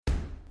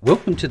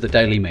Welcome to the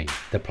Daily Me,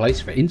 the place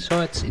for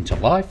insights into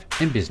life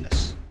and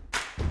business.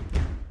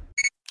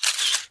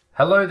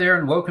 Hello there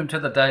and welcome to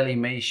the Daily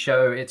Me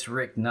show. It's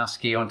Rick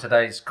Nusky. On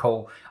today's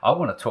call, I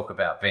want to talk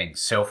about being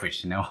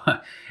selfish.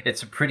 Now,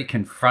 it's a pretty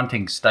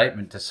confronting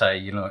statement to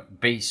say,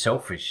 be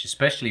selfish,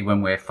 especially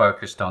when we're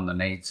focused on the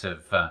needs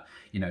of,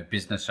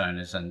 business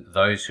owners and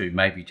those who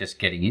may be just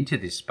getting into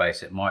this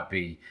space. It might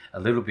be a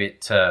little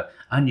bit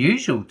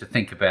unusual to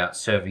think about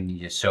serving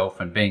yourself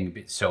and being a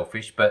bit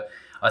selfish, but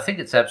I think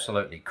it's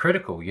absolutely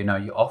critical. You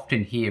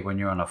often hear when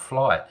you're on a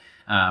flight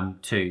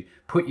to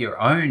put your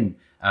own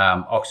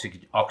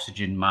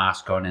oxygen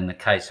mask on in the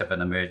case of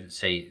an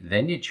emergency,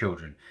 then your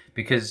children.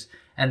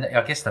 And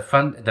I guess the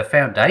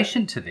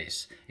foundation to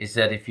this is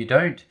that if you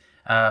don't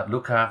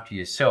look after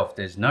yourself,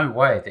 there's no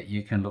way that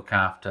you can look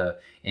after,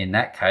 in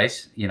that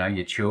case,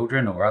 your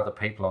children or other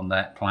people on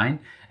that plane.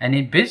 And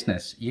in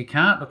business, you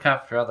can't look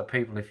after other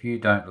people if you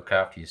don't look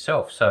after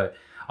yourself. So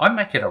I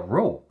make it a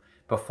rule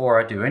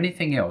before I do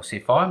anything else.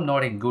 If I'm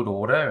not in good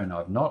order and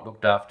I've not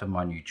looked after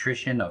my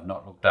nutrition, I've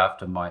not looked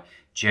after my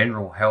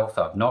general health,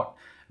 I've not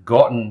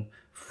gotten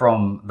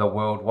from the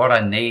world what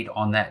I need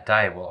on that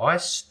day, well, I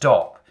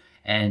stop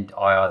and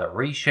I either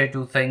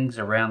reschedule things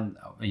around,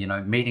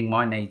 meeting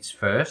my needs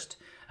first,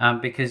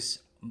 because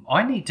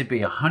I need to be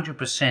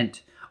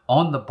 100%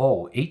 on the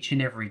ball each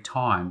and every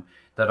time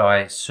that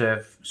I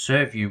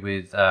serve you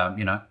with,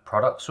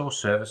 products or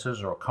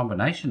services or a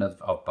combination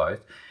of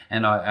both.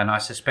 And I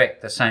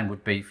suspect the same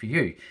would be for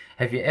you.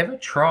 Have you ever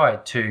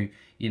tried to,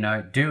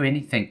 do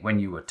anything when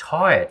you were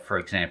tired, for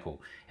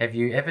example? Have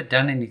you ever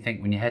done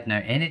anything when you had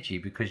no energy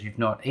because you've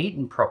not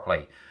eaten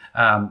properly?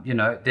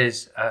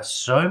 There's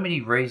so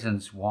many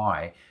reasons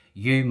why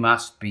you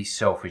must be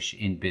selfish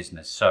in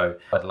business. So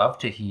I'd love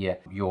to hear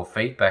your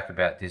feedback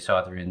about this,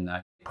 either in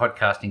the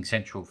Podcasting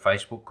Central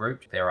Facebook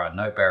group. There are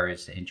no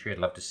barriers to entry. I'd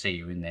love to see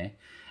you in there.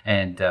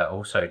 And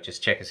also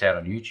just check us out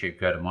on YouTube.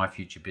 Go to My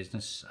Future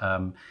Business,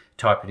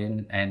 type it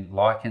in and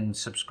like and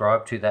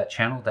subscribe to that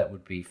channel. That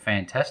would be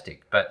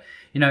fantastic. But,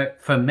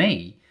 for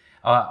me,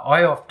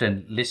 I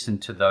often listen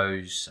to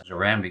those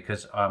around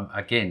because,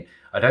 again,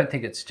 I don't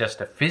think it's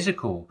just a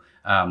physical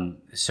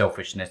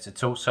selfishness.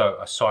 It's also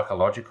a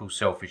psychological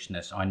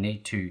selfishness. I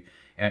need to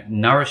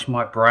nourish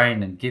my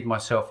brain and give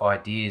myself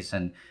ideas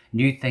and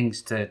new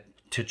things to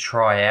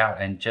try out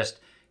and just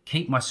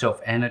keep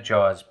myself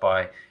energized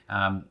by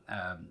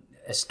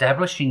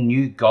establishing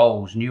new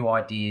goals, new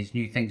ideas,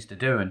 new things to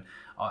do. And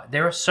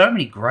there are so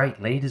many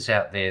great leaders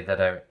out there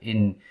that are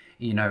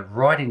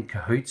right in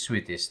cahoots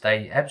with this.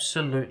 They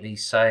absolutely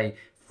say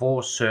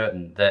for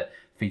certain that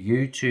for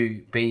you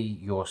to be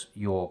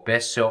your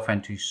best self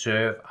and to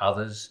serve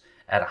others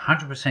at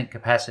 100%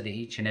 capacity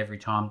each and every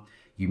time,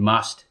 you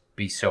must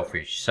be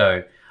selfish.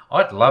 So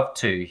I'd love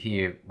to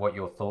hear what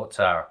your thoughts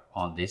are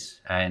on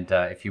this. And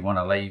if you want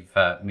to leave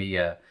me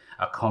a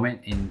comment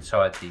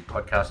inside the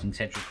Podcasting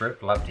Central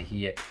group, love to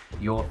hear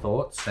your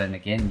thoughts. And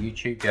again,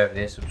 YouTube, go over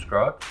there,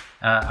 subscribe.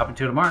 Up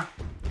until tomorrow.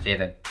 See you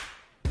then.